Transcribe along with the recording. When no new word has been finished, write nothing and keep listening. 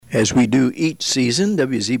As we do each season,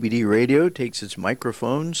 WZBD Radio takes its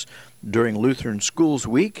microphones during Lutheran Schools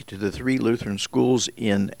Week to the 3 Lutheran schools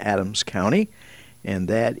in Adams County, and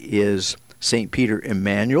that is St. Peter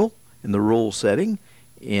Immanuel in the rural setting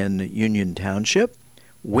in Union Township,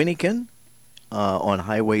 Wyneken on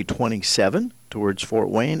Highway 27 towards Fort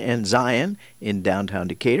Wayne, and Zion in downtown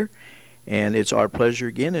Decatur. And it's our pleasure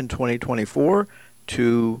again in 2024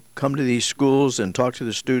 to come to these schools and talk to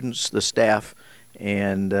the students, the staff,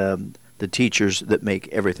 and the teachers that make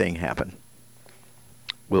everything happen.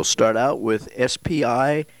 We'll start out with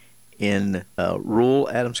SPI in rural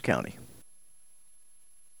Adams County.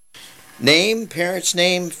 Name, parents'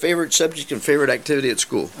 name, favorite subject, and favorite activity at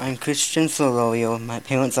school. I'm Christian Solorio. My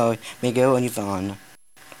parents are Miguel and Yvonne.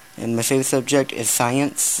 And my favorite subject is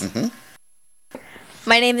science.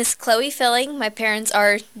 My name is Chloe Filling. My parents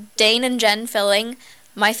are Dane and Jen Filling.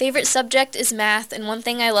 My favorite subject is math, and one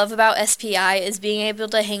thing I love about SPI is being able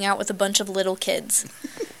to hang out with a bunch of little kids.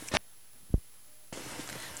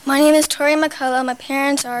 My name is Tori McCullough. My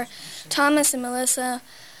parents are Thomas and Melissa.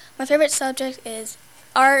 My favorite subject is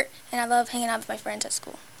art, and I love hanging out with my friends at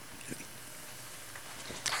school.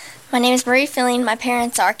 My name is Marie Filling. My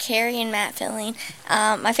parents are Carrie and Matt Filling.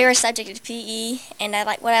 My favorite subject is PE, and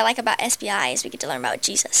what I like about SPI is we get to learn about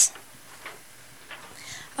Jesus.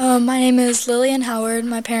 My name is Lillian Howard.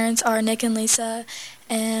 My parents are Nick and Lisa,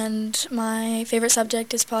 and my favorite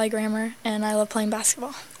subject is probably grammar, and I love playing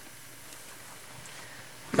basketball.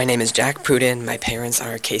 My name is Jack Pruden. My parents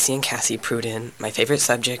are Casey and Cassie Pruden. My favorite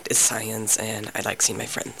subject is science, and I like seeing my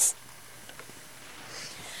friends.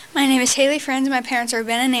 My name is Haley Friends. My parents are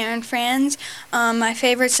Ben and Aaron Friends. My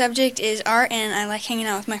favorite subject is art, and I like hanging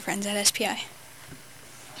out with my friends at SPI.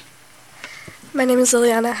 My name is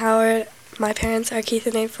Liliana Howard. My parents are Keith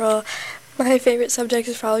and April. My favorite subject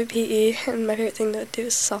is probably PE, and my favorite thing to do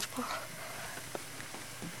is softball.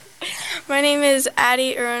 My name is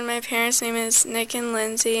Addie Irwin. My parents' name is Nick and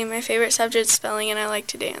Lindsay. My favorite subject is spelling, and I like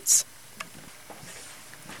to dance.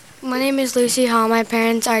 My name is Lucy Hall. My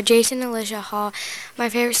parents are Jason and Alicia Hall. My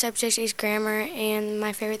favorite subject is grammar, and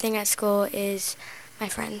my favorite thing at school is my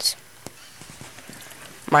friends.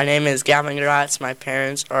 My name is Gavin Gratz. My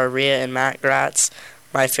parents are Rhea and Matt Gratz.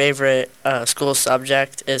 My favorite school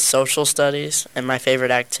subject is social studies, and my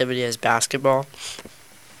favorite activity is basketball.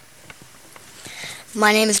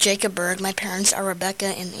 My name is Jacob Berg. My parents are Rebecca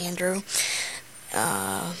and Andrew.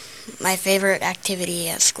 My favorite activity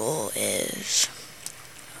at school is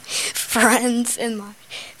friends, and my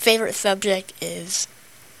favorite subject is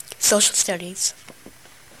social studies.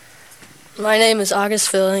 My name is August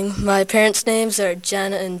Filling. My parents' names are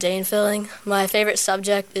Jen and Dane Filling. My favorite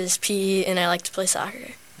subject is PE, and I like to play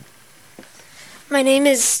soccer. My name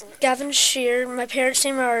is Gavin Shear. My parents'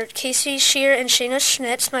 names are Casey Shear and Shayna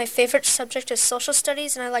Schnitz. My favorite subject is social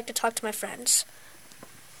studies, and I like to talk to my friends.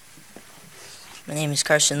 My name is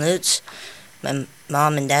Carson Lutz. My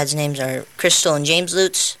mom and dad's names are Crystal and James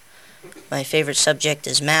Lutz. My favorite subject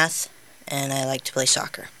is math, and I like to play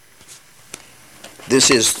soccer.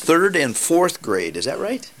 This is 3rd and 4th grade. Is that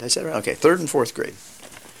right? Did I say that right? Okay, 3rd and 4th grade.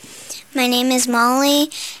 My name is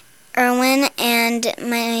Molly Irwin, and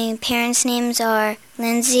my parents' names are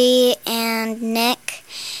Lindsay and Nick.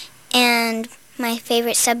 And my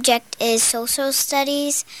favorite subject is social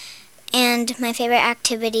studies, and my favorite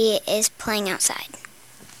activity is playing outside.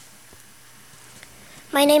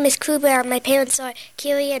 My name is Kuber. My parents are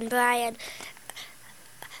Keely and Brian.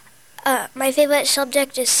 My favorite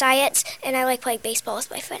subject is science, and I like playing baseball with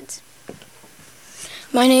my friends.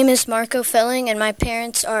 My name is Marco Filling, and my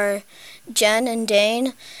parents are Jen and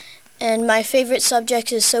Dane. And my favorite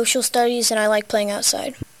subject is social studies, and I like playing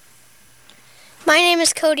outside. My name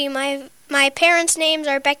is Cody. My parents' names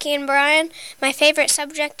are Becky and Brian. My favorite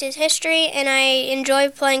subject is history, and I enjoy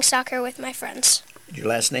playing soccer with my friends. Your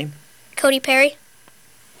last name? Cody Perry.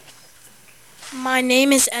 My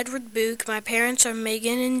name is Edward Book. My parents are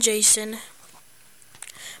Megan and Jason.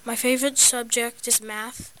 My favorite subject is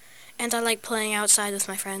math, and I like playing outside with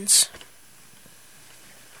my friends.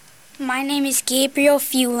 My name is Gabriel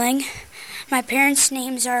Fueling. My parents'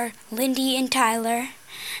 names are Lindy and Tyler.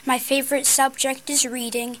 My favorite subject is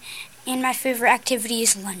reading, and my favorite activity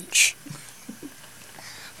is lunch.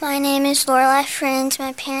 My name is Lorelai Friends.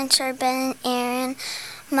 My parents are Ben and Aaron.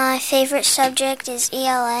 My favorite subject is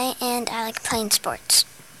ELA, and I like playing sports.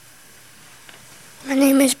 My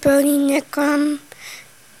name is Brody Nickram,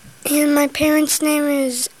 and my parents' name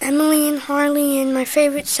is Emily and Harley, and my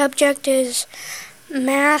favorite subject is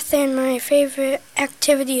math, and my favorite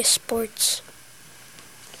activity is sports.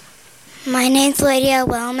 My name's Lydia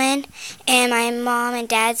Wellman, and my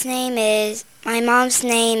mom's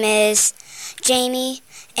name is Jamie,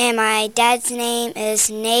 and my dad's name is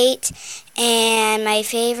Nate, and my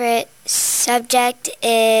favorite subject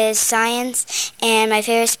is science, and my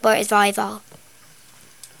favorite sport is volleyball.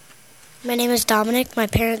 My name is Dominic. My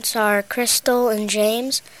parents are Crystal and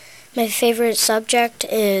James. My favorite subject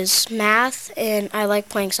is math, and I like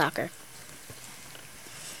playing soccer.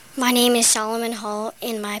 My name is Solomon Hall,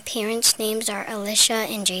 and my parents' names are Alicia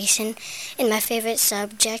and Jason, and my favorite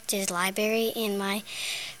subject is library, and my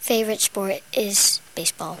favorite sport is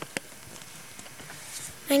baseball.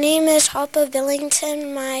 My name is Harper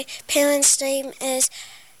Billington. My parents' name is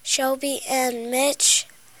Shelby and Mitch.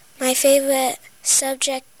 My favorite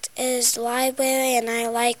subject is library, and I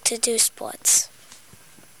like to do sports.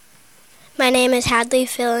 My name is Hadley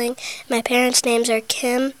Filling. My parents' names are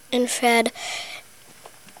Kim and Fred,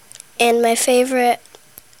 and my favorite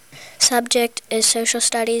subject is social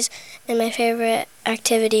studies, and my favorite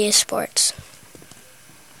activity is sports.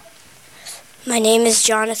 My name is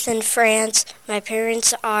Jonathan France. My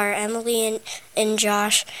parents are Emily and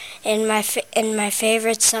Josh, and my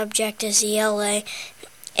favorite subject is ELA,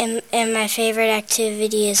 and my favorite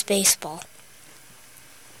activity is baseball.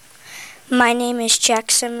 My name is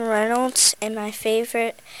Jackson Reynolds, and my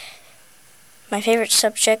favorite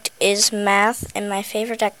subject is math, and my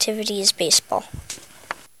favorite activity is baseball.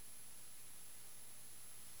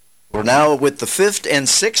 We're now with the 5th and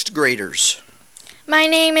 6th graders. My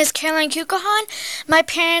name is Caroline Kukahan. My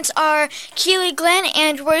parents are Keely Glenn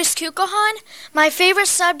and Royce Kukahan. My favorite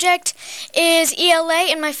subject is ELA,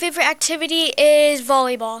 and my favorite activity is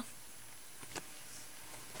volleyball.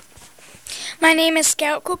 My name is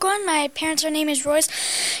Scout Kukahan. My parents' name is Royce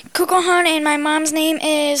Kukahan, and my mom's name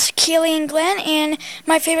is Keely and Glenn, and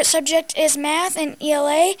my favorite subject is math and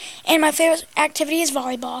ELA, and my favorite activity is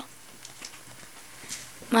volleyball.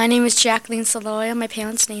 My name is Jacqueline Saloya. My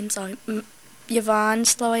parents' names are Yvonne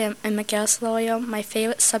Saloya and Miguel Saloya. My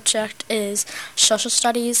favorite subject is social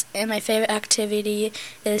studies, and my favorite activity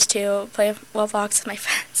is to play Roblox with my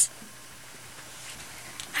friends.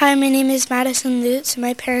 Hi, my name is Madison Lutz.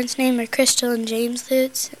 My parents' name are Crystal and James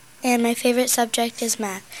Lutz, and my favorite subject is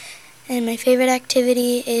math, and my favorite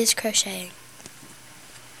activity is crocheting.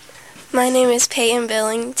 My name is Peyton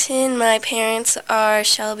Billington. My parents are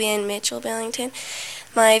Shelby and Mitchell Billington.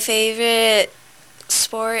 My favorite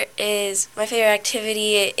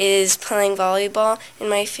activity is playing volleyball, and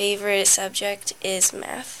my favorite subject is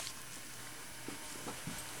math.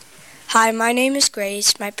 Hi, my name is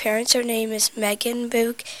Grace. My parents' name is Megan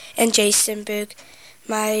Book and Jason Book.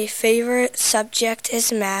 My favorite subject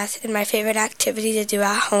is math, and my favorite activity to do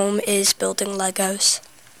at home is building Legos.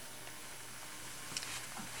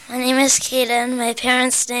 My name is Kaden. My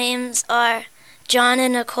parents' names are John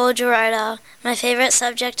and Nicole Gerardo. My favorite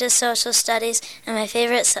subject is social studies, and my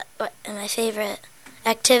favorite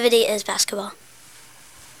activity is basketball.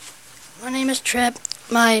 My name is Tripp.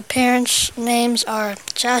 My parents' names are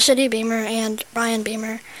Chastity Beamer and Brian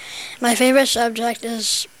Beamer. My favorite subject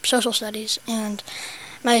is social studies, and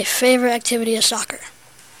my favorite activity is soccer.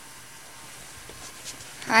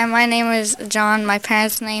 Hi, my name is John. My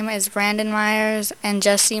parents' name is Brandon Myers and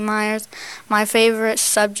Jesse Myers. My favorite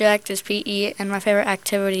subject is PE, and my favorite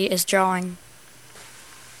activity is drawing.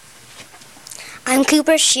 I'm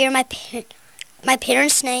Cooper Shear. My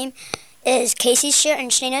parents' name is Casey Shear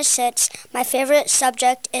and Shana Sitz. My favorite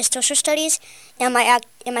subject is social studies, and my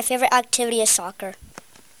favorite activity is soccer.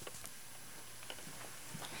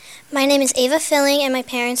 My name is Ava Filling, and my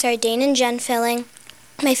parents are Dane and Jen Filling.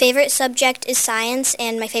 My favorite subject is science,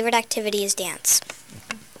 and my favorite activity is dance.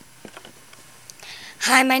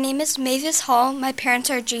 Hi, my name is Mavis Hall. My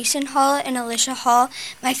parents are Jason Hall and Alicia Hall.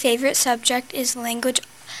 My favorite subject is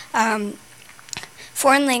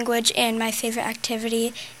foreign language, and my favorite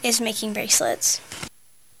activity is making bracelets.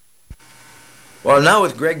 Well, now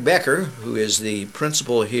with Greg Becker, who is the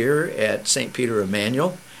principal here at St. Peter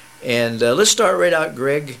Immanuel. And let's start right out,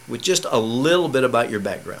 Greg, with just a little bit about your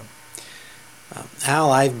background.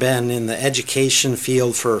 Al, I've been in the education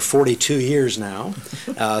field for 42 years now,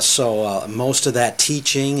 so most of that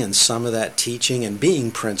teaching and some of that teaching and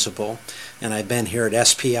being principal, and I've been here at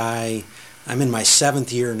SPI. I'm in my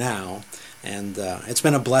 7th year now, and it's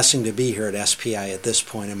been a blessing to be here at SPI at this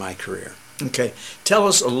point in my career. Okay. Tell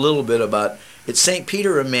us a little bit about, at St.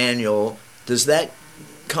 Peter Immanuel, does that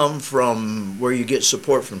come from where you get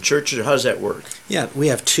support from churches, or how does that work? Yeah, we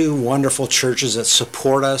have 2 wonderful churches that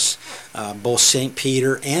support us, both St.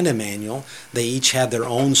 Peter and Immanuel. They each had their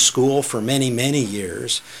own school for many, many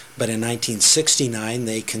years, but in 1969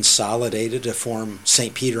 they consolidated to form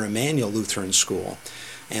St. Peter Immanuel Lutheran School.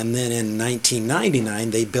 And then in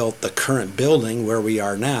 1999 they built the current building where we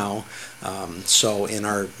are now. So in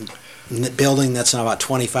our building that's now about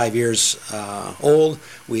 25 years old.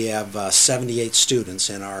 We have 78 students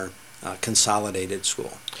in our consolidated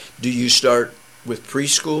school. Do you start with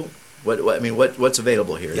preschool? What's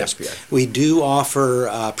available here at SPI? We do offer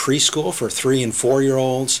preschool for 3 and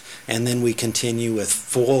 4-year-olds, and then we continue with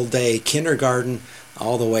full-day kindergarten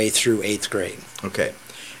all the way through 8th grade. Okay.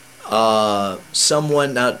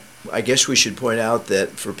 I guess we should point out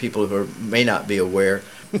that for people who may not be aware,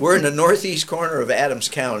 we're in the northeast corner of Adams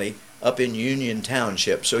County, up in Union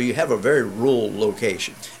Township, so you have a very rural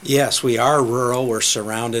location. Yes, we are rural. We're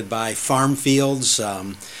surrounded by farm fields.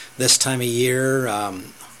 This time of year,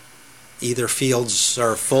 either fields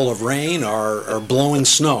are full of rain or blowing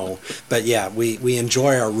snow. But yeah, we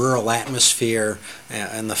enjoy our rural atmosphere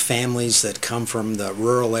and the families that come from the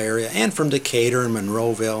rural area and from Decatur and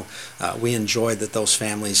Monroeville. We enjoy that those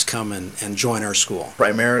families come and join our school.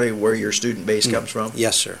 Primarily where your student base comes from?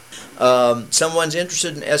 Yes, sir. Someone's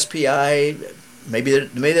interested in SPI, maybe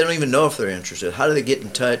they don't even know if they're interested. How do they get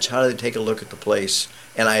in touch? How do they take a look at the place?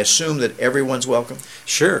 And I assume that everyone's welcome?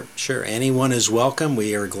 Sure. Anyone is welcome.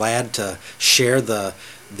 We are glad to share the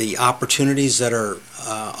opportunities that are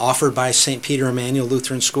offered by St. Peter Immanuel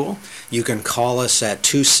Lutheran School. You can call us at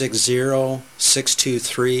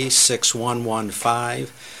 260-623-6115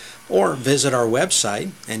 or visit our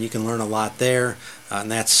website, and you can learn a lot there.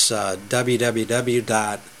 And that's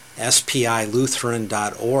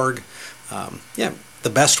www.spilutheran.org. The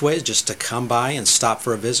best way is just to come by and stop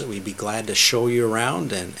for a visit. We'd be glad to show you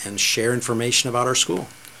around and share information about our school.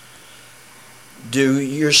 Do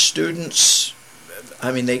your students,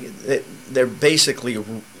 they're basically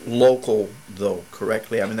local, though,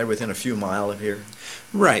 correctly? They're within a few miles of here?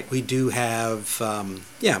 Right. We do have,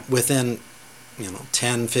 within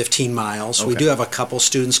 10, 15 miles. Okay. We do have a couple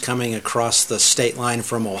students coming across the state line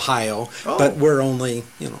from Ohio, but we're only,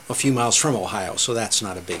 a few miles from Ohio, so that's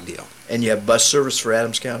not a big deal. And you have bus service for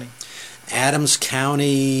Adams County? Adams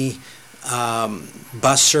County,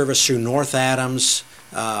 bus service through North Adams.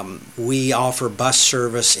 We offer bus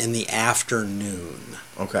service in the afternoon.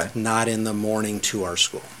 Okay. Not in the morning to our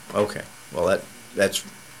school. Okay. Well, that's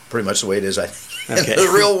pretty much the way it is, I think, in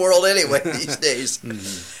the real world anyway these days.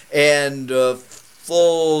 Mm-hmm. And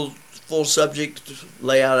full subject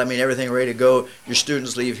layout, everything ready to go. Your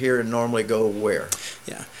students leave here and normally go where?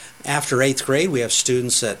 Yeah. After 8th grade, we have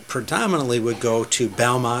students that predominantly would go to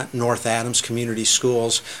Belmont, North Adams Community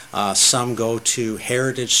Schools. Some go to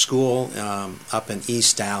Heritage School up in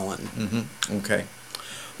East Allen. Mm-hmm. Okay.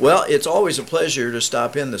 Well, it's always a pleasure to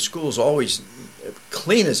stop in. The school's always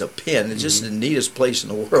clean as a pin. It's just the neatest place in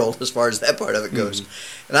the world as far as that part of it goes.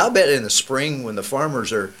 Mm-hmm. And I'll bet in the spring when the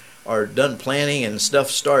farmers are done planting and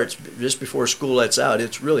stuff starts just before school lets out,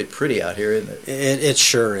 it's really pretty out here, isn't it? It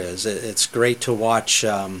sure is. It's great to watch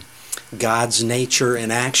God's nature in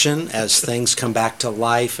action as things come back to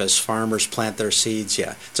life, as farmers plant their seeds.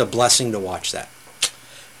 Yeah, it's a blessing to watch that.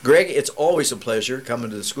 Greg, it's always a pleasure coming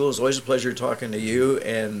to the school. It's always a pleasure talking to you,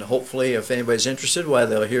 and hopefully if anybody's interested,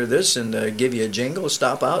 they'll hear this and give you a jingle,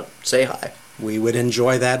 stop out, say hi. We would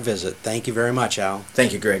enjoy that visit. Thank you very much, Al.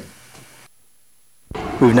 Thank you, Greg.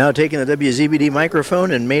 We've now taken the WZBD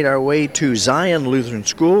microphone and made our way to Zion Lutheran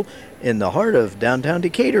School in the heart of downtown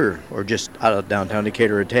Decatur, or just out of downtown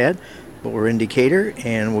Decatur a tad, but we're in Decatur,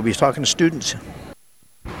 and we'll be talking to students.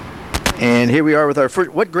 And here we are with our first,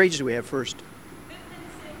 what grades do we have first? 5th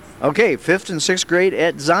and 6th. Okay, 5th and 6th grade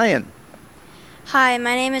at Zion. Hi,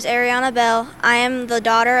 my name is Ariana Bell. I am the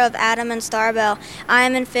daughter of Adam and Star Bell. I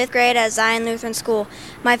am in 5th grade at Zion Lutheran School.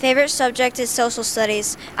 My favorite subject is social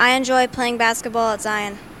studies. I enjoy playing basketball at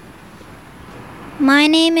Zion. My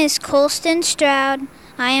name is Colston Stroud.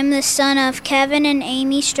 I am the son of Kevin and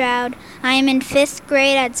Amy Stroud. I am in 5th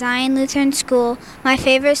grade at Zion Lutheran School. My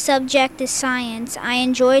favorite subject is science. I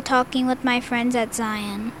enjoy talking with my friends at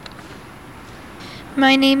Zion.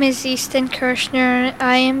 My name is Easton Kirshner.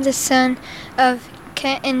 I am the son of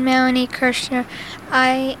Kent and Melanie Kirshner.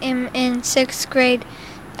 I am in 6th grade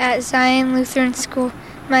at Zion Lutheran School.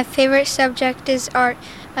 My favorite subject is art.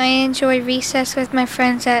 I enjoy recess with my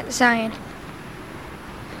friends at Zion.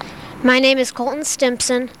 My name is Colton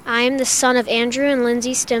Stimpson. I am the son of Andrew and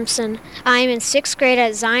Lindsay Stimpson. I am in 6th grade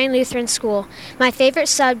at Zion Lutheran School. My favorite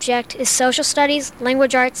subject is social studies,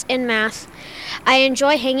 language arts, and math. I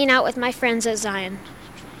enjoy hanging out with my friends at Zion.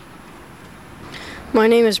 My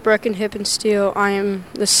name is Brecken Hippensteel. I am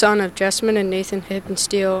the son of Jessamine and Nathan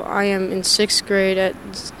Hippensteel. I am in 6th grade at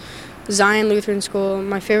Zion Lutheran School.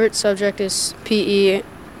 My favorite subject is PE,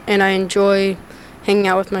 and I enjoy hanging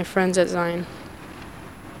out with my friends at Zion.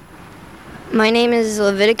 My name is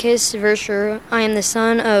Leviticus Verscher. I am the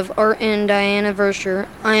son of Art and Diana Verscher.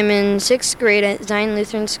 I am in 6th grade at Zion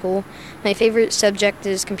Lutheran School. My favorite subject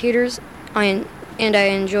is computers, and I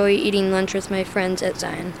enjoy eating lunch with my friends at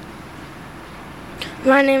Zion.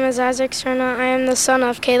 My name is Isaac Cerna. I am the son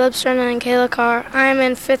of Caleb Cerna and Kayla Carr. I am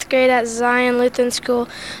in 5th grade at Zion Lutheran School.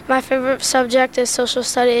 My favorite subject is social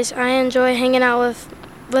studies. I enjoy hanging out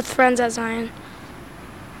with friends at Zion.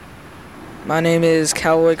 My name is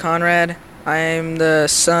Cowboy Conrad. I'm the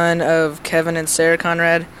son of Kevin and Sarah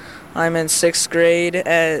Conrad. I'm in 6th grade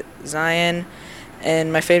at Zion,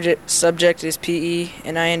 and my favorite subject is PE,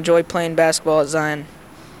 and I enjoy playing basketball at Zion.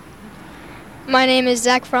 My name is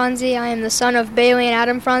Zach Franzi. I am the son of Bailey and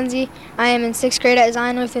Adam Franzi. I am in 6th grade at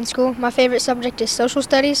Zion Lutheran School. My favorite subject is social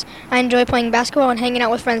studies. I enjoy playing basketball and hanging out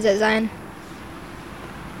with friends at Zion.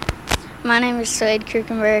 My name is Slade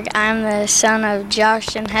Krukenberg. I'm the son of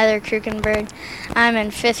Josh and Heather Krukenberg. I'm in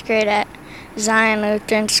 5th grade at Zion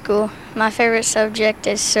Lutheran School. My favorite subject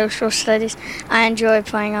is social studies. I enjoy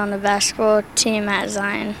playing on the basketball team at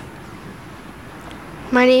Zion.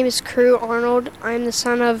 My name is Crew Arnold. I'm the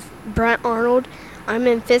son of Brent Arnold. I'm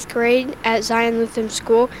in 5th grade at Zion Lutheran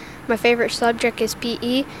School. My favorite subject is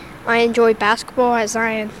PE. I enjoy basketball at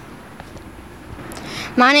Zion.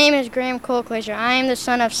 My name is Graham Colclaser. I am the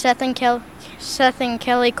son of Seth and Kelly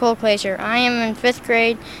Colclaser. I am in 5th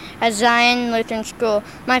grade at Zion Lutheran School.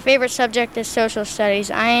 My favorite subject is social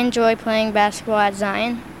studies. I enjoy playing basketball at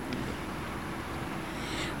Zion.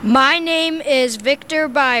 My name is Victor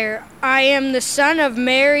Byer. I am the son of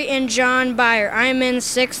Mary and John Byer. I am in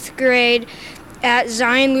 6th grade at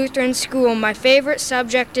Zion Lutheran School. My favorite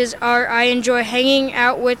subject is art. I enjoy hanging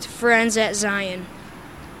out with friends at Zion.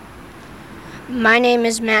 My name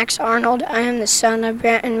is Max Arnold. I am the son of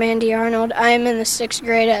Brant and Mandy Arnold. I am in the 6th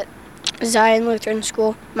grade at Zion Lutheran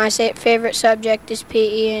School. My favorite subject is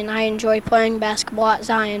PE, and I enjoy playing basketball at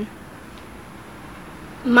Zion.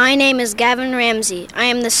 My name is Gavin Ramsey. I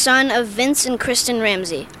am the son of Vince and Kristen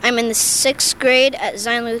Ramsey. I'm in the 6th grade at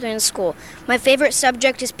Zion Lutheran School. My favorite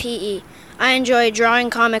subject is PE. I enjoy drawing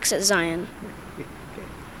comics at Zion.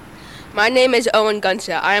 My name is Owen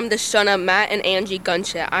Gunset. I am the son of Matt and Angie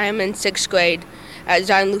Gunset. I am in 6th grade at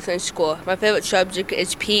Zion Lutheran School. My favorite subject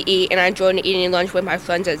is PE, and I enjoy eating lunch with my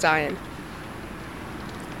friends at Zion.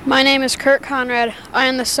 My name is Kurt Conrad. I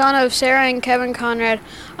am the son of Sarah and Kevin Conrad.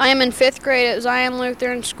 I am in 5th grade at Zion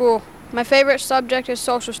Lutheran School. My favorite subject is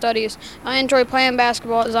social studies. I enjoy playing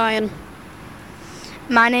basketball at Zion.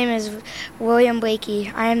 My name is William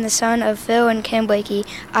Blakey. I am the son of Phil and Kim Blakey.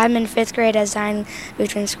 I'm in 5th grade at Zion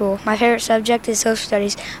Lutheran School. My favorite subject is social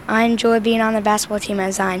studies. I enjoy being on the basketball team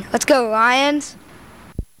at Zion. Let's go, Lions!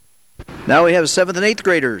 Now we have 7th and 8th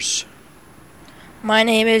graders. My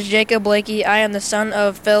name is Jacob Blakey. I am the son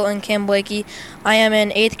of Phil and Kim Blakey. I am in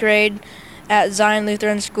 8th grade at Zion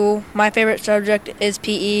Lutheran School. My favorite subject is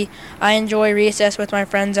PE. I enjoy recess with my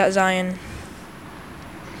friends at Zion.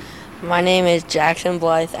 My name is Jackson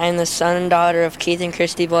Blythe. I am the son and daughter of Keith and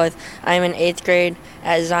Christy Blythe. I am in 8th grade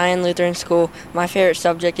at Zion Lutheran School. My favorite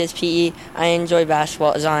subject is PE. I enjoy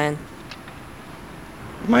basketball at Zion.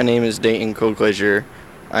 My name is Dayton Colclaser.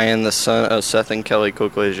 I am the son of Seth and Kelly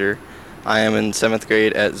Colclaser. I am in 7th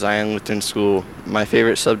grade at Zion Lutheran School. My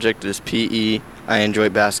favorite subject is PE. I enjoy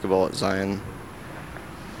basketball at Zion.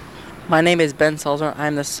 My name is Ben Salzer. I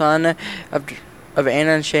am the son of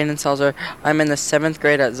Anna and Shannon Salzer. I'm in the 7th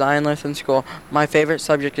grade at Zion Lutheran School. My favorite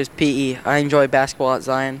subject is PE. I enjoy basketball at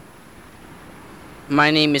Zion.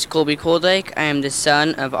 My name is Colby Koldike. I am the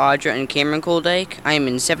son of Audra and Cameron Koldike. I am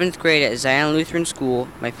in 7th grade at Zion Lutheran School.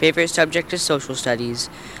 My favorite subject is social studies.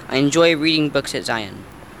 I enjoy reading books at Zion.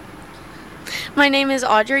 My name is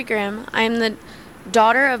Audrey Grimm. I am the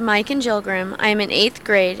daughter of Mike and Jill Grimm. I am in 8th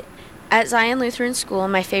grade at Zion Lutheran School.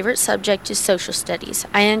 My favorite subject is social studies.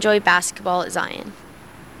 I enjoy basketball at Zion.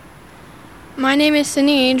 My name is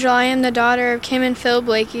Sydney Angel. I am the daughter of Kim and Phil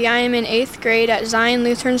Blakey. I am in 8th grade at Zion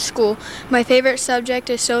Lutheran School. My favorite subject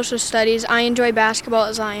is social studies. I enjoy basketball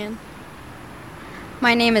at Zion.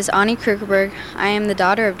 My name is Ani Krugerberg. I am the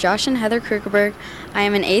daughter of Josh and Heather Krugerberg. I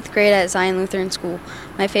am in 8th grade at Zion Lutheran School.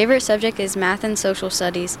 My favorite subject is math and social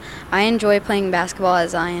studies. I enjoy playing basketball at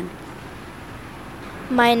Zion.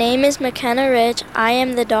 My name is McKenna Rich. I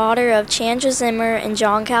am the daughter of Chandra Zimmer and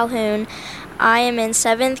John Calhoun. I am in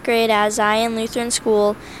 7th grade at Zion Lutheran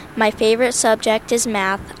School. My favorite subject is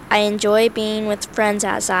math. I enjoy being with friends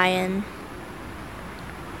at Zion.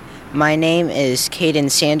 My name is Caden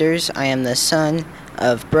Sanders. I am the son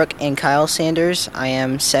of Brooke and Kyle Sanders. I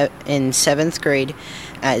am in 7th grade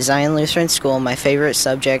at Zion Lutheran School. My favorite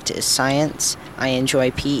subject is science. I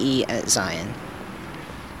enjoy PE at Zion.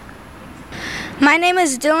 My name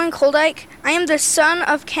is Dylan Koldike. I am the son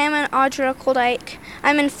of Cam and Audra Koldyke.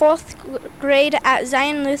 I'm in 4th grade at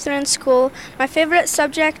Zion Lutheran School. My favorite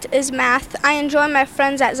subject is math. I enjoy my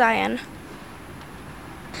friends at Zion.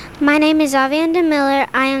 My name is Avienda Miller.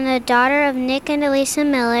 I am the daughter of Nick and Elisa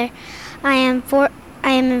Miller. I am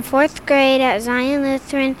in 4th grade at Zion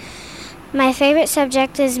Lutheran. My favorite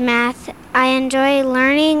subject is math. I enjoy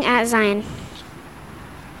learning at Zion.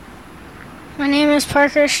 My name is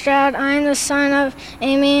Parker Stroud. I am the son of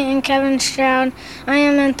Amy and Kevin Stroud. I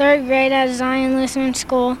am in 3rd grade at Zion Lutheran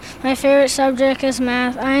School. My favorite subject is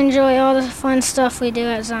math. I enjoy all the fun stuff we do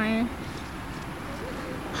at Zion.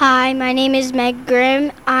 Hi, my name is Meg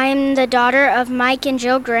Grimm. I'm the daughter of Mike and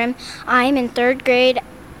Jill Grimm. I'm in 3rd grade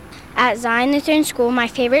at Zion Lutheran School. My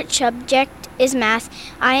favorite subject is math.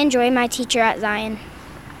 I enjoy my teacher at Zion.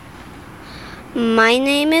 My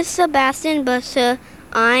name is Sebastian Busse.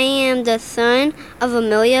 I am the son of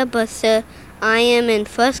Amelia Busse. I am in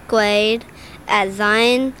 1st grade at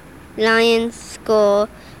Zion Lion School.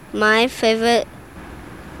 My favorite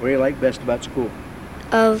What do you like best about school?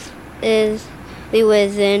 is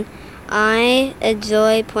religion. I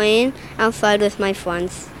enjoy playing outside with my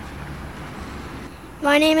friends.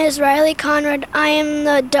 My name is Riley Conrad. I am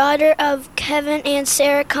the daughter of Kevin and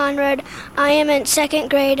Sarah Conrad. I am in 2nd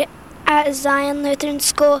grade at Zion Lutheran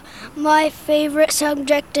School. My favorite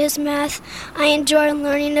subject is math. I enjoy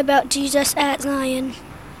learning about Jesus at Zion.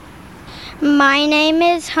 My name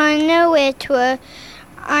is Hannah Witwer.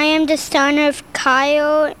 I am the son of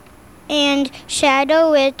Kyle and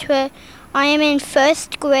Shadow Witwer. I am in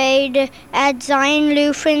 1st grade at Zion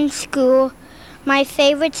Lutheran School. My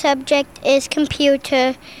favorite subject is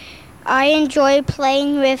computer. I enjoy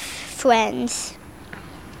playing with friends.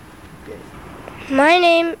 My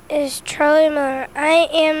name is Charlie Miller. I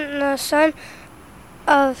am the son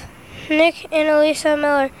of Nick and Elisa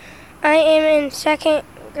Miller. I am in 2nd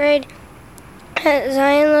grade at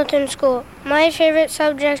Zion Lutheran School. My favorite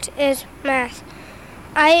subject is math.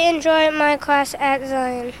 I enjoy my class at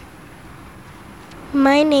Zion.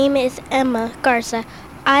 My name is Emma Garza.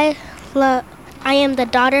 I am the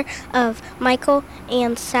daughter of Michael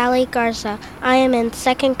and Sally Garza. I am in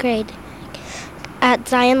 2nd grade at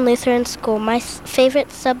Zion Lutheran School. My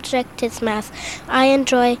favorite subject is math. I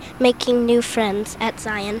enjoy making new friends at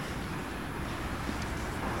Zion.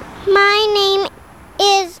 My name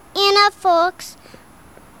is Anna Folks.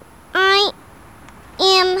 I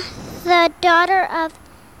am the daughter of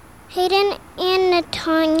Hayden and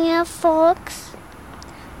Natanya Folks.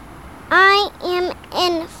 I am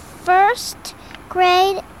in 1st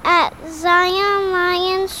grade at Zion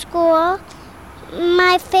Lion School.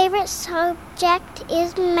 My favorite subject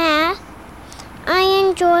is math. I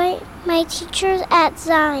enjoy my teachers at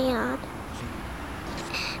Zion.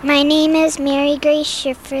 My name is Mary Grace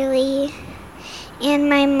Schifferly, and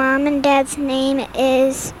my mom and dad's name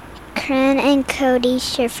is Corinne and Cody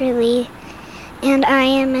Schifferly, and I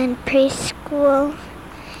am in preschool.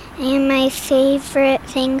 And my favorite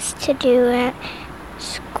things to do at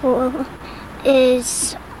school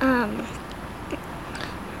is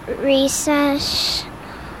recess,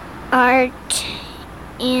 art,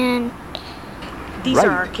 and... These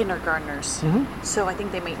are our kindergartners, so I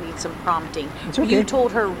think they might need some prompting. It's okay. You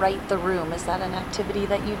told her write the room. Is that an activity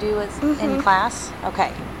that you do in class?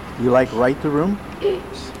 Okay. You like write the room?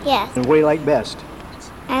 Yes. And what do you like best?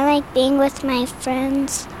 I like being with my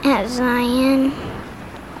friends at Zion.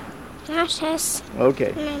 Ashes.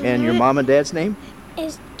 Okay. And your mom and dad's name?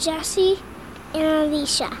 Is Jesse and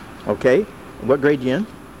Alicia. Okay. What grade you in?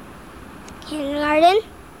 Kindergarten.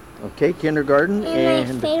 Okay, kindergarten.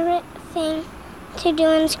 And my favorite thing to do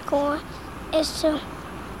in school is I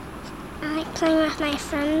like playing with my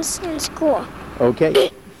friends in school.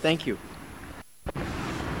 Okay, thank you.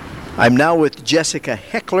 I'm now with Jessica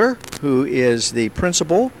Heckler, who is the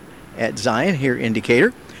principal at Zion here in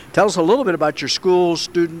Decatur. Tell us a little bit about your school,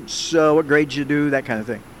 students, what grades you do, that kind of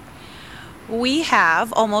thing. We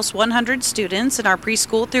have almost 100 students in our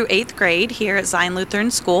preschool through 8th grade here at Zion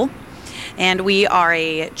Lutheran School. And we are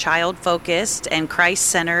a child-focused and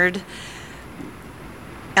Christ-centered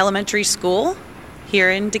elementary school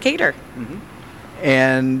here in Decatur. Mm-hmm.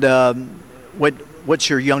 And what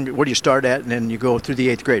do you start at, and then you go through the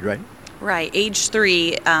 8th grade, right? Right. Age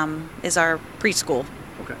 3 is our preschool.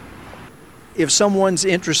 Okay. If someone's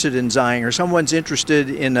interested in Zion or someone's interested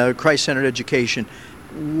in a Christ-centered education,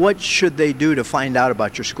 what should they do to find out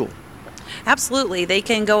about your school? Absolutely. They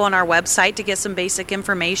can go on our website to get some basic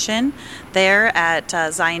information there at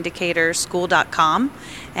ziondecatorschool.com.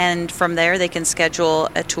 And from there, they can schedule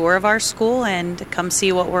a tour of our school and come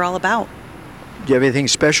see what we're all about. Do you have anything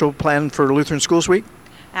special planned for Lutheran Schools Week?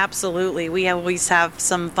 Absolutely. We always have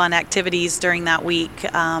some fun activities during that week.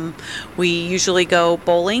 We usually go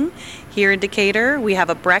bowling here in Decatur. We have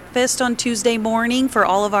a breakfast on Tuesday morning for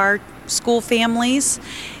all of our school families,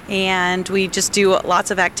 and we just do lots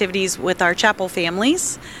of activities with our chapel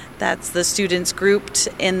families. That's the students grouped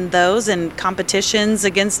in those and competitions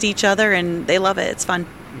against each other, and they love it. It's fun.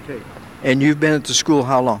 Okay. And you've been at the school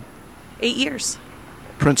how long? 8 years.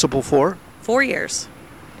 Principal for? 4 years.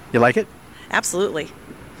 You like it? Absolutely.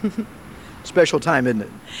 Special time, isn't it?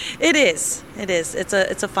 It is. It is. It's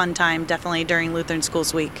a fun time, definitely, during Lutheran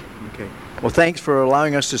Schools Week. Okay. Well, thanks for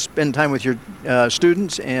allowing us to spend time with your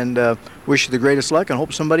students, and wish you the greatest luck, and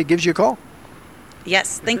hope somebody gives you a call.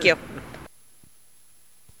 Yes, thank you.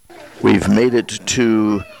 We've made it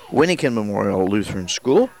to Wyneken Memorial Lutheran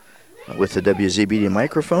School with the WZBD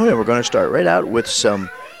microphone, and we're going to start right out with some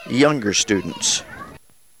younger students.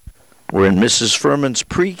 We're in Mrs. Furman's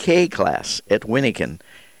pre-K class at Wyneken.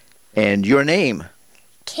 And your name?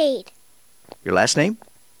 Cade. Your last name?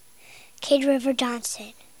 Cade River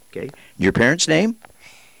Johnson. Okay. Your parents' name?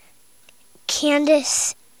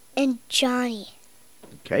 Candace and Johnny.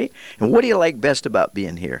 Okay. And what do you like best about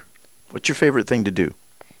being here? What's your favorite thing to do?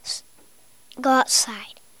 Go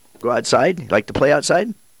outside. Go outside? You like to play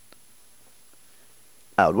outside?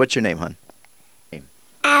 Loud. What's your name, hon?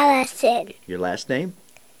 Allison. Your last name?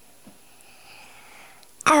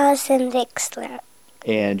 Allison Dixler.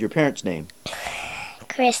 And your parents' name?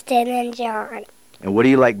 Kristen and John. And what do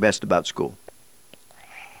you like best about school?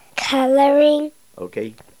 Coloring.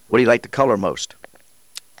 Okay. What do you like to color most?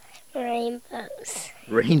 Rainbows.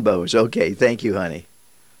 Rainbows. Okay. Thank you, honey.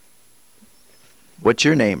 What's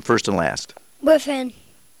your name, first and last? Griffin.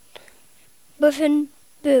 Griffin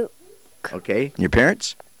Boot. Okay. And your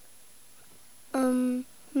parents?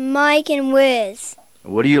 Mike and Wiz.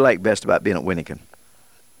 What do you like best about being at Wyneken?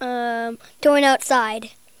 Going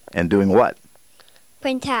outside. And doing what?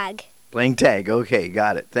 Playing tag. Playing tag. Okay,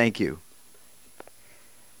 got it. Thank you.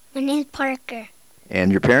 My name's Parker.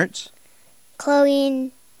 And your parents? Chloe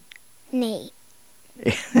and Nate.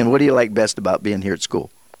 And what do you like best about being here at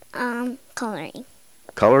school? Coloring.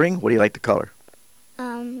 Coloring? What do you like to color?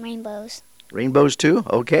 Rainbows. Rainbows too?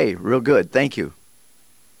 Okay, real good. Thank you.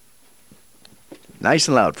 Nice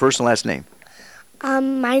and loud. First and last name.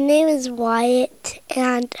 My name is Wyatt,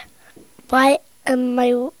 and my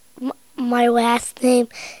last name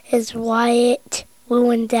is Wyatt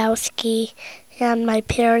Lewandowski, and my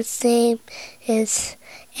parents' name is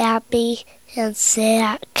Abby and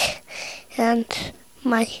Zach. And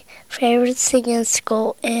my favorite thing in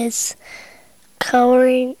school is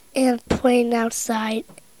coloring and playing outside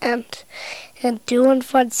and doing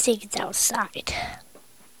fun things outside.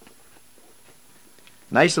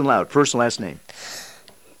 Nice and loud. First and last name.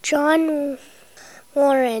 John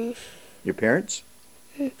Warren. Your parents?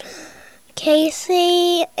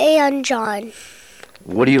 Casey and John.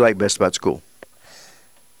 What do you like best about school?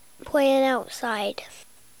 Playing outside.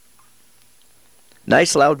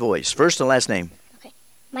 Nice loud voice. First and last name. Okay.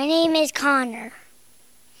 My name is Connor.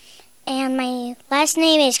 And my last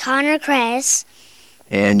name is Connor Kress.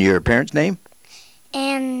 And your parents' name?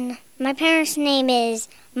 And my parents' name is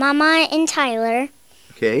Mama and Tyler.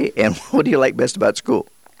 Okay. And what do you like best about school?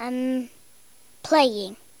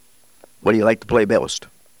 Playing. What do you like to play best?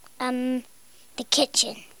 The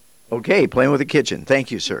kitchen. Okay, playing with the kitchen.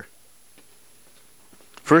 Thank you, sir.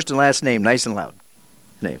 First and last name, nice and loud.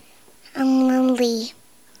 Name. Lee.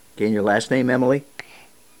 Okay, and your last name, Emily?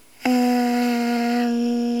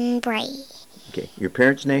 Bray. Okay, your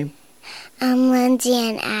parents' name? Lindsay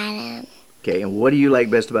and Adam. Okay, and what do you like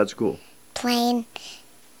best about school? Playing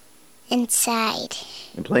inside.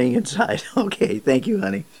 And playing inside. Okay, thank you,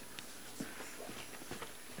 honey.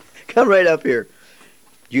 Come right up here.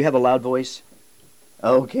 Do you have a loud voice?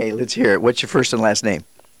 Okay, let's hear it. What's your first and last name?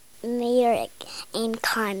 Merrick and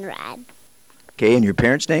Conrad. Okay, and your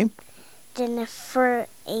parents' name? Jennifer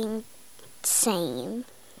and Sam.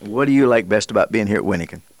 What do you like best about being here at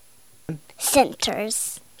Wyneken?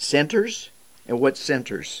 Centers. Centers? And what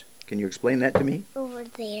centers? Can you explain that to me? Over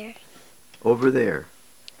there. Over there.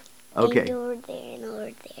 Okay. And over there and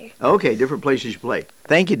over there. Okay, different places you play.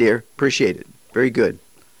 Thank you, dear. Appreciate it. Very good.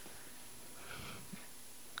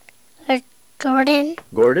 Gordon.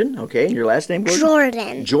 Gordon, okay. And your last name, Gordon?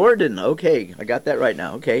 Jordan. Jordan, okay. I got that right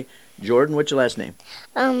now, okay. Jordan, what's your last name?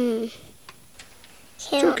 It's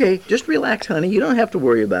okay. Just relax, honey. You don't have to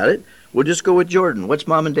worry about it. We'll just go with Jordan. What's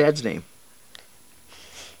Mom and Dad's name?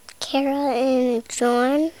 Kara and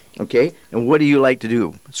John. Okay. And what do you like to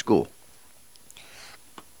do at school?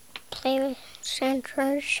 Play with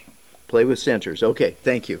centers. Play with centers. Okay,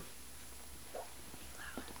 thank you.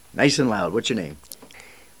 Nice and loud. What's your name?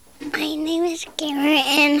 My name is Garrett,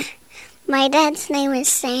 and my dad's name is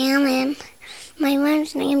Sam, and my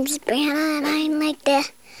mom's name is Brianna, and I like to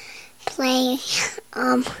play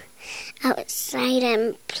outside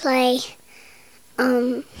and play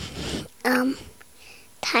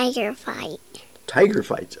tiger fight. Tiger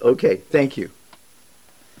fights. Okay, thank you.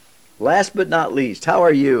 Last but not least, how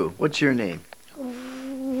are you? What's your name?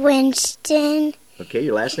 Winston. Okay,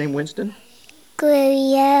 your last name, Winston?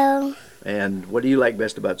 Guerrero. And what do you like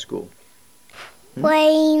best about school?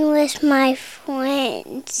 Playing with my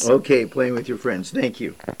friends. Okay, playing with your friends. Thank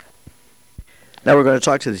you. Now we're going to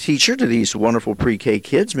talk to the teacher to these wonderful pre-K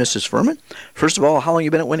kids, Mrs. Furman. First of all, how long have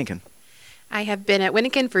you been at Wyneken? I have been at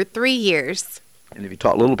Wyneken for 3 years. And have you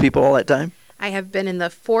taught little people all that time? I have been in the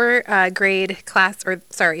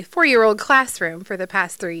 4-year-old classroom for the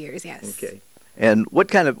past 3 years, yes. Okay. And what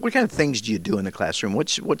kind of things do you do in the classroom?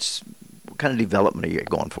 What kind of development are you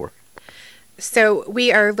going for? So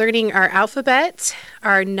we are learning our alphabet,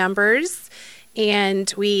 our numbers,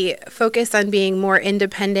 and we focus on being more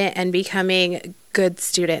independent and becoming good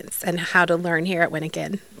students and how to learn here at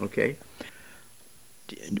Wyneken. Okay.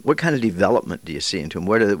 What kind of development do you see into them?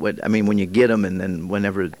 When you get them and then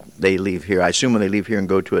whenever they leave here, I assume when they leave here and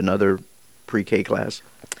go to another pre-K class?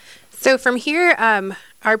 So from here,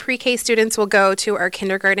 our pre-K students will go to our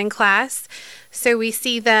kindergarten class. So we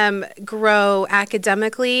see them grow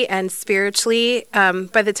academically and spiritually.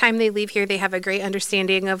 By the time they leave here, they have a great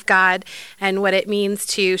understanding of God and what it means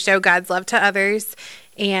to show God's love to others.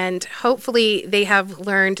 And hopefully they have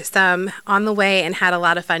learned some on the way and had a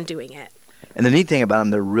lot of fun doing it. And the neat thing about them,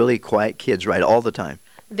 they're really quiet kids, right, all the time?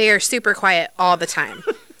 They are super quiet all the time.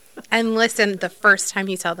 And listen the first time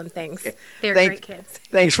you tell them things. They're great kids.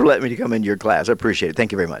 Thanks for letting me come into your class. I appreciate it.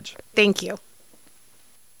 Thank you very much. Thank you.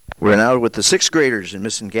 We're now with the 6th graders in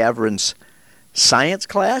Miss Gavrin's science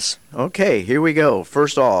class. Okay, here we go.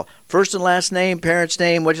 First and last name, parents'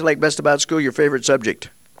 name, what do you like best about school, your favorite subject?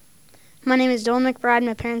 My name is Joel McBride.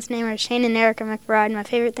 My parents' name are Shane and Erica McBride. My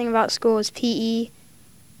favorite thing about school is PE.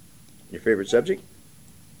 Your favorite subject?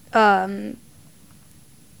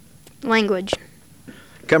 Language.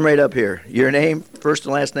 Come right up here. Your name, first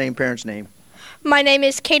and last name, parents' name. My name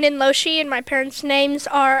is Kaden Loshi, and my parents' names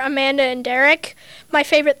are Amanda and Derek. My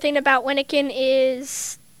favorite thing about Wyneken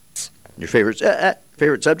is... Your favorite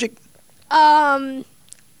subject?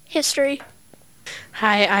 History.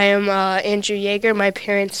 Hi, I am Andrew Yeager. My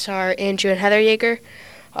parents are Andrew and Heather Yeager.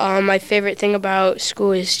 My favorite thing about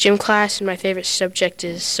school is gym class, and my favorite subject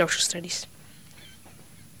is social studies.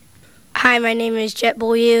 Hi, my name is Jet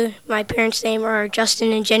Beaulieu. My parents' name are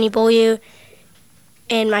Justin and Jenny Beaulieu.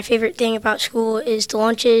 And my favorite thing about school is the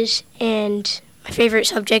lunches, and my favorite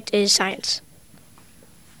subject is science.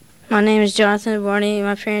 My name is Jonathan Borney.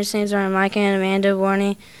 My parents' names are Micah and Amanda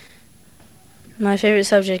Borney. My favorite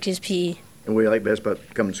subject is PE. And what do you like best about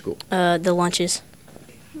coming to school? The lunches.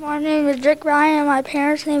 My name is Rick Bryan, and my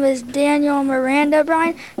parents' name is Daniel and Miranda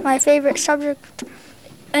Bryan. My favorite subject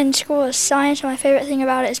in school is science, and my favorite thing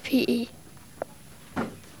about it is PE.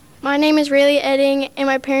 My name is Rayleigh Edding, and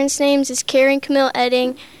my parents' names is Carrie and Camille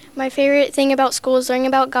Edding. My favorite thing about school is learning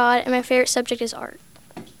about God, and my favorite subject is art.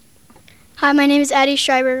 Hi, my name is Addie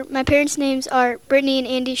Schreiber. My parents' names are Brittany and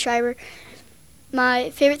Andy Schreiber.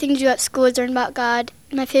 My favorite thing to do at school is learn about God.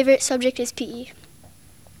 My favorite subject is PE.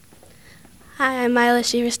 Hi, I'm Mila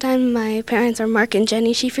Schieferstein. My parents are Mark and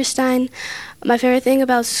Jenny Schieferstein. My favorite thing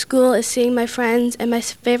about school is seeing my friends, and my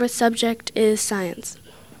favorite subject is science.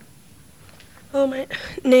 Oh, my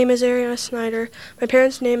name is Ariana Snyder. My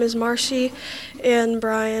parents' name is Marcy and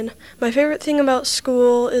Brian. My favorite thing about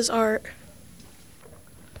school is art.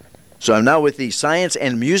 So I'm now with the science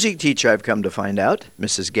and music teacher I've come to find out,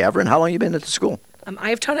 Mrs. Gavrin. How long have you been at the school?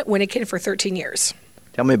 I've taught at Wyneken for 13 years.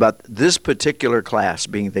 Tell me about this particular class,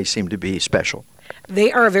 being they seem to be special.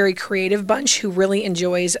 They are a very creative bunch who really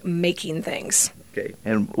enjoys making things. Okay.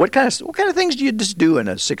 And what kind of things do you just do in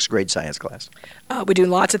a 6th grade science class? We do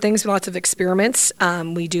lots of things, lots of experiments.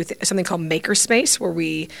 We do something called Makerspace, where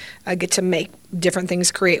we get to make different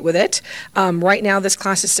things, create with it. Right now, this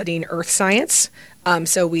class is studying earth science.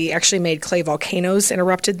 So we actually made clay volcanoes and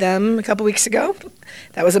erupted them a couple weeks ago.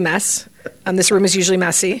 That was a mess. This room is usually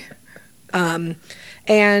messy.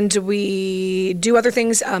 And we do other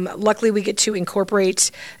things. Luckily, we get to incorporate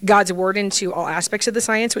God's Word into all aspects of the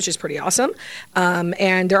science, which is pretty awesome.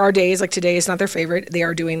 And there are days, like today is not their favorite. They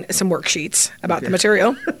are doing some worksheets about the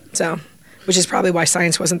material, which is probably why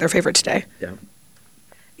science wasn't their favorite today. Yeah.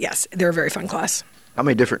 Yes, they're a very fun class. How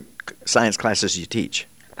many different science classes do you teach?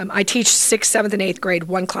 I teach 6th, 7th, and 8th grade,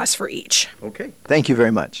 one class for each. Okay. Thank you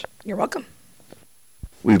very much. You're welcome.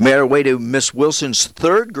 We've made our way to Miss Wilson's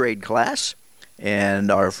 3rd grade class. And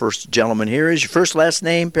our first gentleman here is your first, last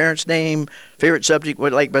name, parents' name, favorite subject,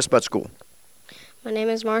 what you like best about school? My name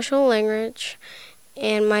is Marshall Langridge,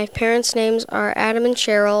 and my parents' names are Adam and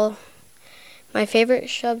Cheryl. My favorite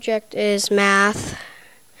subject is math,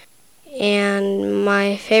 and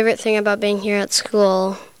my favorite thing about being here at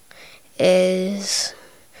school is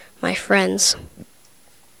my friends.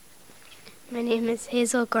 My name is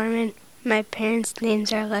Hazel Gorman. My parents'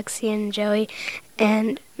 names are Lexi and Joey,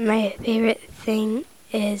 and my favorite thing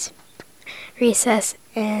is recess,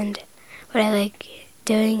 and what I like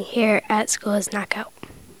doing here at school is knockout.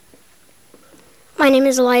 My name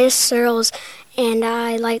is Elias Searles, and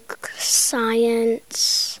I like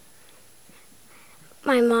science.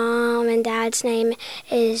 My mom and dad's name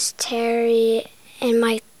is Terry and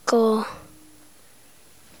Michael.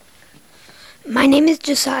 My name is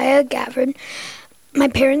Josiah Gavard. My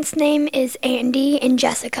parents' name is Andy and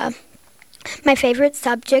Jessica. My favorite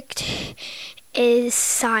subject is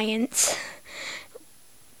science.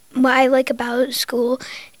 What I like about school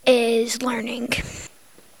is learning.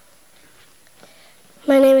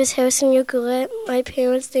 My name is Harrison Ukulele. My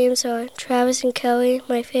parents' names are Travis and Kelly.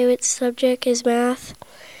 My favorite subject is math.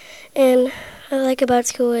 And what I like about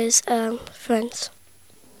school is friends.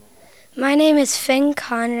 My name is Finn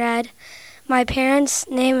Conrad. My parents'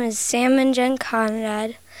 name is Sam and Jen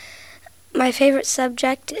Conrad. My favorite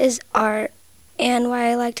subject is art, and why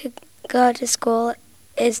I like to go to school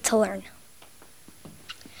is to learn.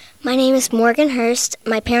 My name is Morgan Hurst.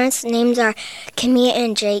 My parents' names are Kimmy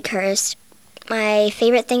and Jake Hurst. My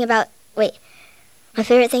favorite thing about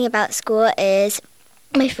school is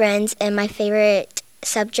my friends, and my favorite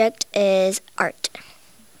subject is art.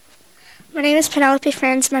 My name is Penelope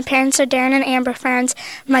Friends. My parents are Darren and Amber Friends.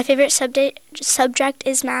 My favorite subject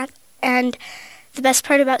is math, and the best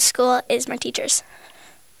part about school is my teachers.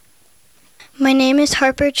 My name is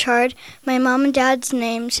Harper Chard. My mom and dad's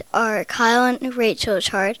names are Kyle and Rachel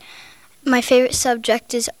Chard. My favorite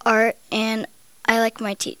subject is art, and I like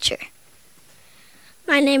my teacher.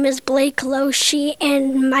 My name is Blake Loshi,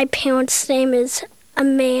 and my parents' name is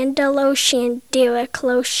Amanda Loshi and Derek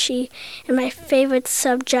Loshi, and my favorite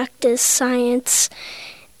subject is science,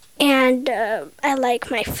 and I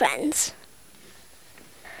like my friends.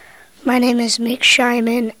 My name is Mick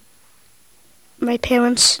Shyman. My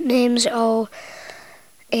parents' names are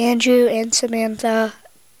Andrew and Samantha.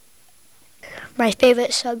 My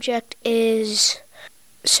favorite subject is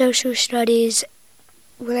social studies.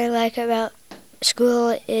 What I like about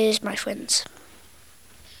school is my friends.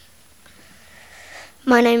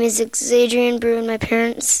 My name is Xadrian Bruin. My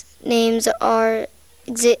parents' names are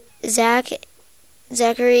Zachary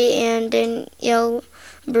and Danielle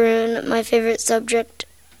Bruin. My favorite subject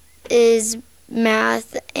is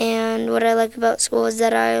math, and what I like about school is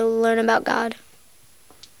that I learn about God.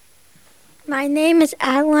 My name is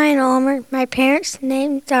Adeline Ulmer. My parents'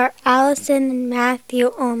 names are Allison and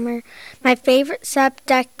Matthew Ulmer. My favorite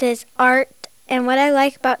subject is art, and what I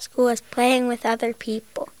like about school is playing with other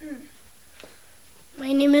people.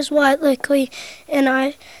 My name is Wyatt Lickley,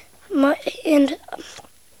 and my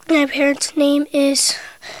parents' name is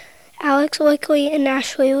Alex Lickley and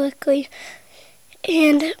Ashley Lickley.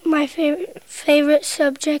 And my favorite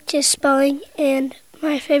subject is spelling, and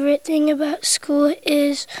my favorite thing about school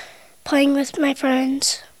is playing with my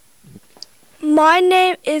friends. My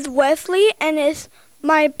name is Wesley, and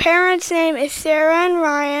my parents' name is Sarah and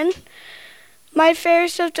Ryan. My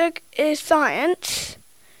favorite subject is science,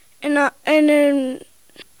 and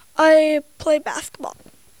I play basketball.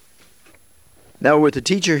 Now we're with a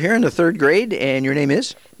teacher here in the third grade, and your name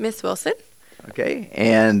is? Miss Wilson. Okay,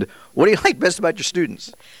 and what do you like best about your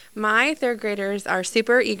students? My third graders are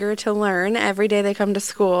super eager to learn every day they come to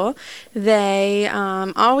school. They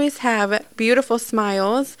always have beautiful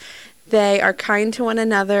smiles. They are kind to one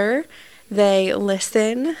another. They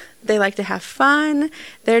listen. They like to have fun.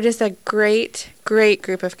 They're just a great, great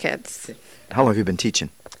group of kids. How long have you been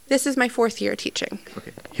teaching? This is my 4th year teaching.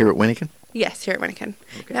 Okay. Here at Wyneken? Yes, here at Wyneken.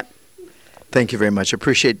 Okay. Yep. Thank you very much. I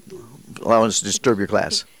appreciate allowing us to disturb your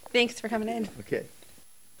class. Thanks for coming in. Okay.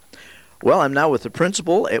 Well, I'm now with the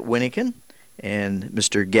principal at Wyneken, and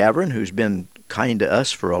Mr. Gavin, who's been kind to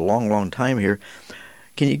us for a long, long time here.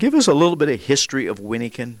 Can you give us a little bit of history of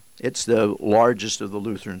Wyneken? It's the largest of the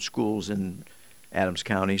Lutheran schools in Adams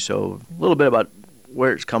County, so a little bit about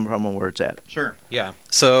where it's come from and where it's at. Sure, yeah.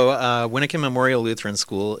 So Wyneken Memorial Lutheran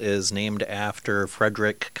School is named after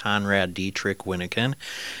Frederick Conrad Dietrich Wyneken.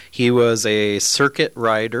 He was a circuit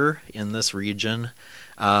rider in this region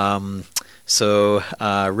Really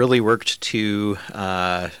worked to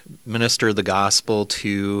minister the gospel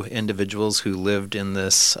to individuals who lived in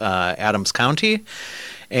this Adams County.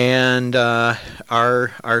 And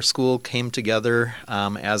our school came together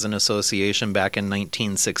as an association back in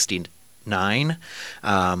 1969.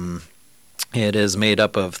 It is made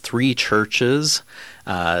up of 3 churches,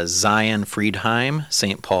 Zion Friedheim,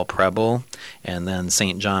 St. Paul Preble, and then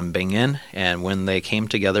St. John Bingen. And when they came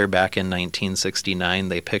together back in 1969,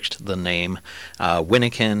 they picked the name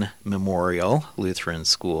Wyneken Memorial Lutheran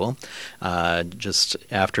School, just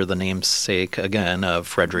after the namesake, again, of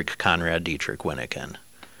Frederick Conrad Dietrich Wyneken.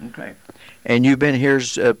 Okay. And you've been here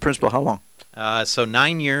as principal how long?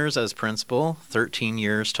 9 years as principal, 13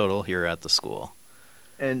 years total here at the school.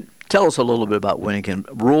 And tell us a little bit about Wyneken.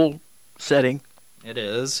 Rural setting? It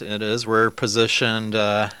is. We're positioned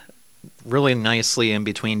really nicely in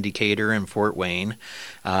between Decatur and Fort Wayne,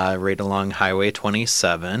 right along Highway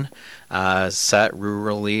 27, set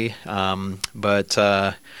rurally, but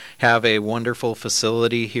have a wonderful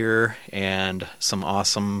facility here and some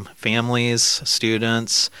awesome families,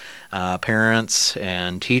 students, parents,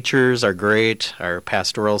 and teachers are great. Our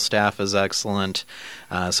pastoral staff is excellent.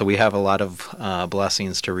 So we have a lot of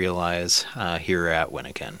blessings to realize here at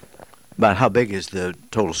Wyneken. About how big is the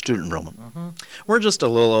total student enrollment? We're just a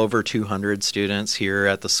little over 200 students here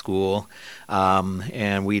at the school,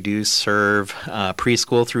 and we do serve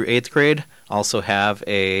preschool through 8th grade. Also have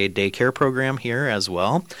a daycare program here as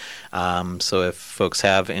well. So if folks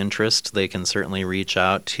have interest, they can certainly reach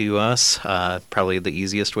out to us. Probably the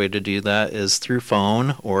easiest way to do that is through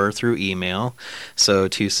phone or through email. So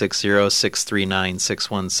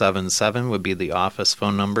 260-639-6177 would be the office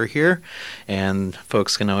phone number here. And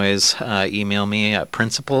folks can always email me at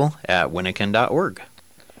principal@wyneken.org.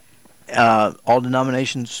 All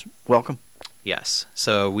denominations welcome? Yes.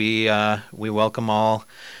 So we welcome all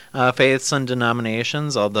faiths and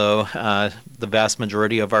denominations, although the vast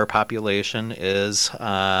majority of our population is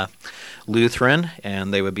Lutheran,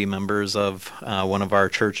 and they would be members of one of our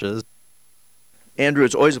churches. Andrew,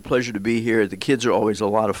 it's always a pleasure to be here. The kids are always a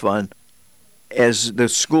lot of fun. As the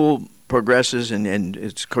school progresses, and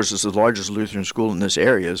it's, of course, it's the largest Lutheran school in this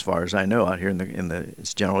area, as far as I know, out here in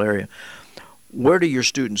its general area. Where do your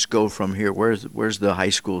students go from here? Where's the high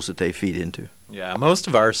schools that they feed into? Yeah, most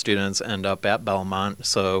of our students end up at Belmont,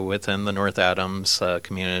 so within the North Adams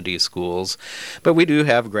community schools. But we do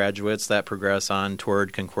have graduates that progress on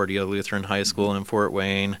toward Concordia Lutheran High School in Fort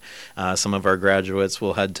Wayne. Some of our graduates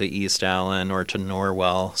will head to East Allen or to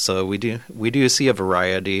Norwell. So we do see a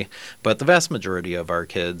variety, but the vast majority of our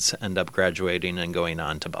kids end up graduating and going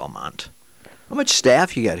on to Belmont. How much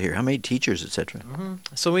staff you got here? How many teachers, etc.?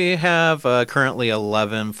 So we have currently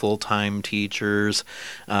 11 full-time teachers,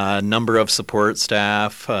 number of support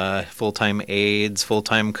staff, full-time aides,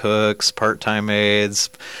 full-time cooks, part-time aides,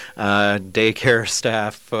 daycare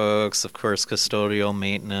staff folks, of course, custodial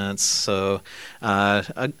maintenance. So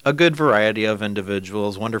a good variety of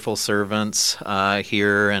individuals, wonderful servants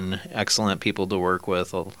here, and excellent people to work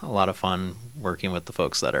with. A lot of fun working with the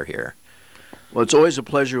folks that are here. Well, it's always a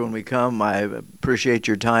pleasure when we come. I appreciate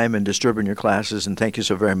your time and disturbing your classes, and thank you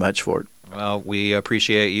so very much for it. Well, we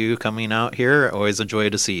appreciate you coming out here. Always a joy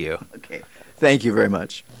to see you. Okay. Thank you very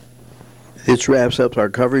much. This wraps up our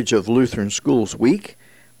coverage of Lutheran Schools Week.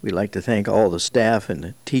 We'd like to thank all the staff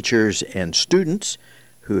and teachers and students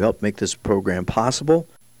who helped make this program possible,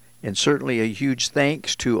 and certainly a huge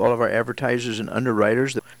thanks to all of our advertisers and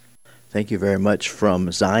underwriters. Thank you very much from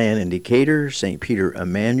Zion and Decatur, St. Peter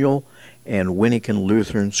Immanuel, and Wyneken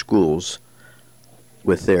Lutheran Schools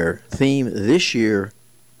with their theme this year,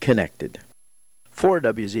 Connected. For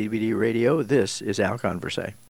WZBD Radio, this is Al Conversay.